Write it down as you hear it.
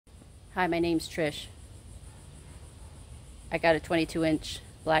Hi, my name's Trish. I got a 22-inch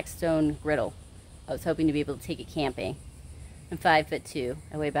blackstone griddle. I was hoping to be able to take it camping. I'm 5'2".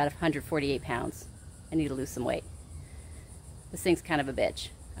 I weigh about 148 pounds. I need to lose some weight. This thing's kind of a bitch.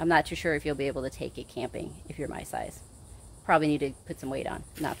 I'm not too sure if you'll be able to take it camping if you're my size. Probably need to put some weight on,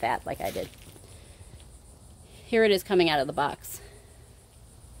 not fat like I did. Here it is coming out of the box.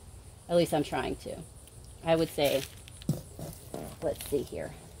 At least I'm trying to. I would say, let's see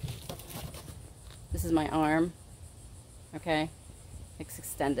here. This is my arm, okay? It's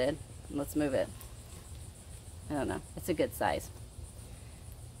extended. Let's move it. I don't know. It's a good size.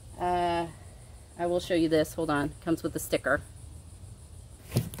 I will show you this. Hold on. Comes with a sticker.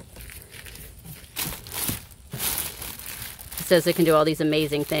 It says it can do all these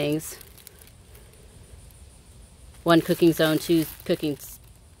amazing things. 1 cooking zone, 2 cooking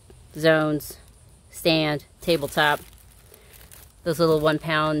zones, stand, tabletop. Those little 1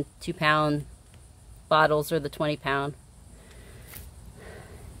 pound, 2 pound bottles are the 20 pound.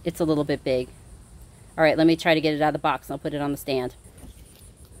 It's a little bit big. All right, let me try to get it out of the box and I'll put it on the stand.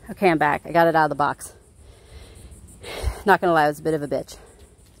 Okay, I'm back. I got it out of the box. Not gonna lie, it was a bit of a bitch.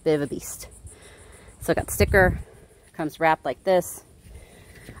 It's a bit of a beast. So I got the sticker, comes wrapped like this.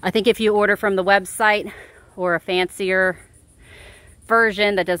 I think if you order from the website or a fancier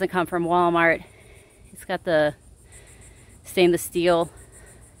version that doesn't come from Walmart, it's got the stainless steel.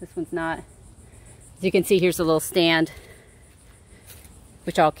 This one's not. As you can see, here's a little stand,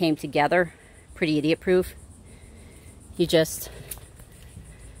 which all came together. Pretty idiot proof. You just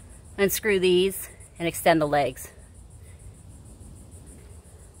unscrew these and extend the legs.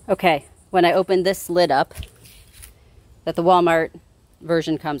 Okay, when I opened this lid up that the Walmart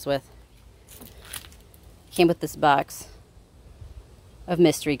version comes with, came with this box of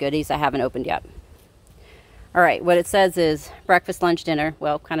mystery goodies I haven't opened yet. All right, what it says is breakfast, lunch, dinner.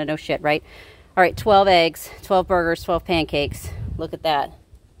 Well, kind of no shit, right? All right, 12 eggs, 12 burgers, 12 pancakes. Look at that.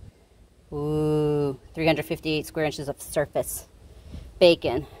 Ooh, 358 square inches of surface.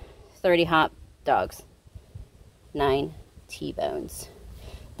 Bacon, 30 hot dogs, 9 T-bones.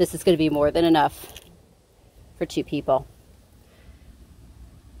 This is going to be more than enough for 2 people.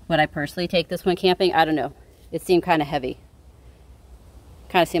 Would I personally take this one camping? I don't know. It seemed kind of heavy.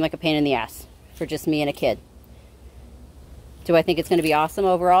 Kind of seemed like a pain in the ass for just me and a kid. Do I think it's going to be awesome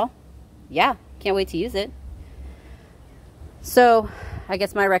overall? Yeah, can't wait to use it. So, I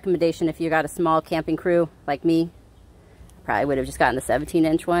guess my recommendation, if you got a small camping crew like me, probably would have just gotten the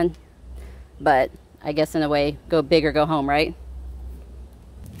 17-inch one. But I guess in a way, go big or go home, right?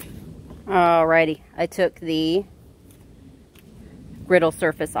 Alrighty, I took the griddle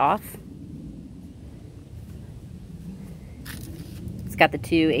surface off. It's got the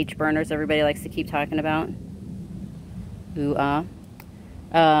 2 H burners everybody likes to keep talking about. Ooh,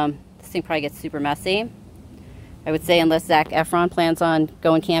 this thing probably gets super messy. I would say unless Zac Efron plans on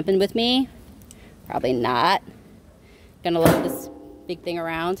going camping with me, probably not. Gonna load this big thing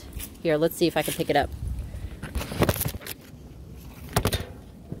around. Here, let's see if I can pick it up.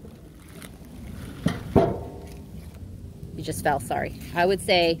 You just fell, sorry. I would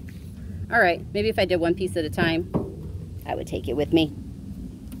say, all right, maybe if I did one piece at a time, I would take it with me.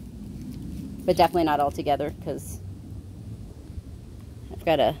 But definitely not all together, because I've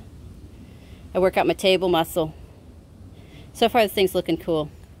got to, I work out my table muscle. So far, this thing's looking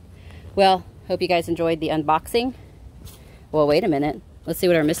cool. Well, hope you guys enjoyed the unboxing. Well, wait a minute. Let's see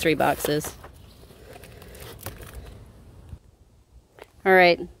what our mystery box is. All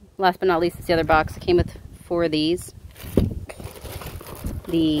right, last but not least, it's the other box. It came with 4 of these.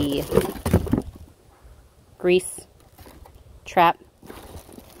 The grease trap,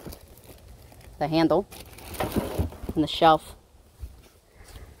 the handle, and the shelf.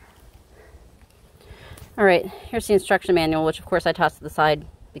 All right, here's the instruction manual, which of course I tossed to the side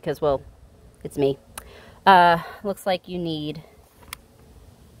because, well, it's me. Looks like you need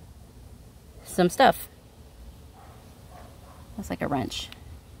some stuff. Looks like a wrench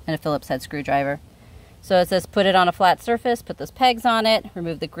and a Phillips head screwdriver. So it says put it on a flat surface, put those pegs on it,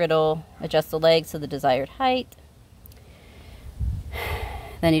 remove the griddle, adjust the legs to the desired height.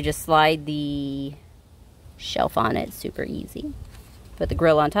 Then you just slide the shelf on it, super easy. Put the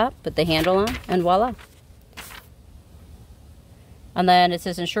grill on top, put the handle on, and voila. And then it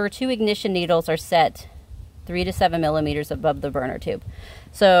says ensure 2 ignition needles are set 3 to 7 millimeters above the burner tube.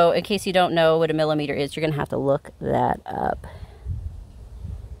 So in case you don't know what a millimeter is, you're going to have to look that up.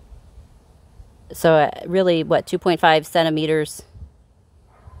 So really, what, 2.5 centimeters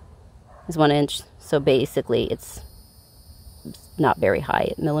is 1 inch. So basically, it's not very high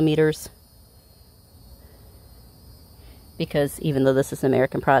at millimeters. Because even though this is an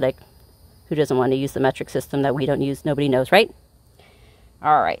American product, Who doesn't want to use the metric system that we don't use? Nobody knows, right?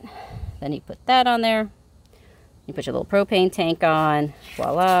 All right. Then you put that on there. You put your little propane tank on.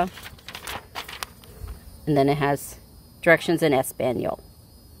 Voila. And then it has directions in Espanol.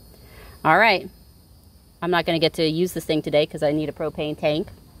 All right. I'm not going to get to use this thing today because I need a propane tank.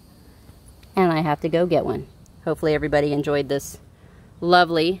 And I have to go get one. Hopefully everybody enjoyed this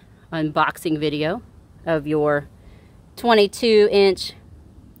lovely unboxing video of your 22-inch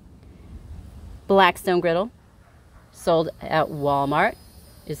Blackstone griddle. Sold at Walmart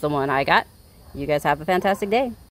is the one I got. You guys have a fantastic day.